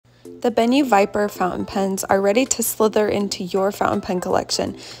The Benu Viper fountain pens are ready to slither into your fountain pen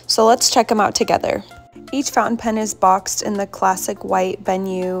collection, so let's check them out together. Each fountain pen is boxed in the classic white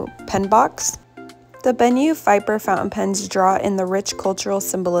Benu pen box. The Benu Viper fountain pens draw in the rich cultural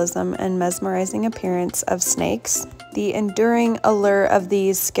symbolism and mesmerizing appearance of snakes. The enduring allure of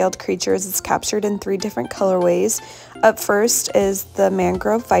these scaled creatures is captured in 3 different colorways. Up first is the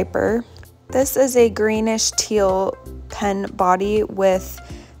Mangrove Viper. This is a greenish teal pen body with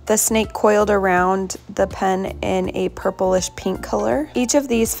the snake coiled around the pen in a purplish pink color. Each of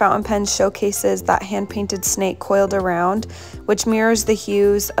these fountain pens showcases that hand-painted snake coiled around, which mirrors the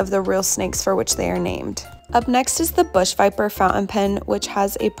hues of the real snakes for which they are named. Up next is the Bush Viper fountain pen, which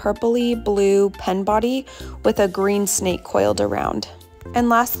has a purpley blue pen body with a green snake coiled around. And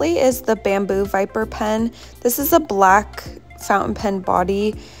lastly is the Bamboo Viper pen. This is a black fountain pen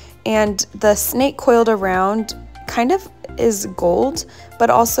body, and the snake coiled around kind of is gold, but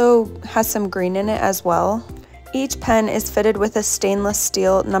also has some green in it as well. Each pen is fitted with a stainless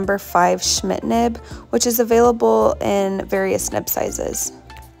steel number 5 Schmidt nib, which is available in various nib sizes.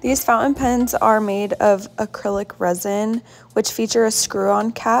 These fountain pens are made of acrylic resin, which feature a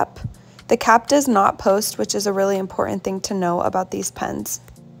screw-on cap. The cap does not post, which is a really important thing to know about these pens.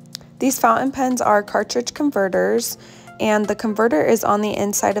 These fountain pens are cartridge converters, and the converter is on the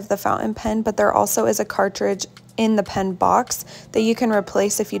inside of the fountain pen, but there also is a cartridge in the pen box that you can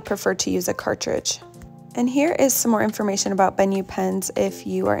replace if you'd prefer to use a cartridge. And here is some more information about Benu pens if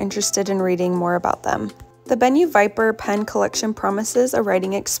you are interested in reading more about them. The Benu Viper pen collection promises a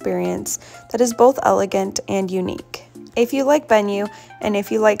writing experience that is both elegant and unique. If you like Benu and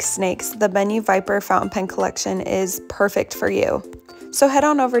if you like snakes, the Benu Viper fountain pen collection is perfect for you. So head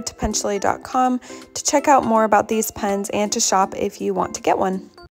on over to penchili.com to check out more about these pens and to shop if you want to get one.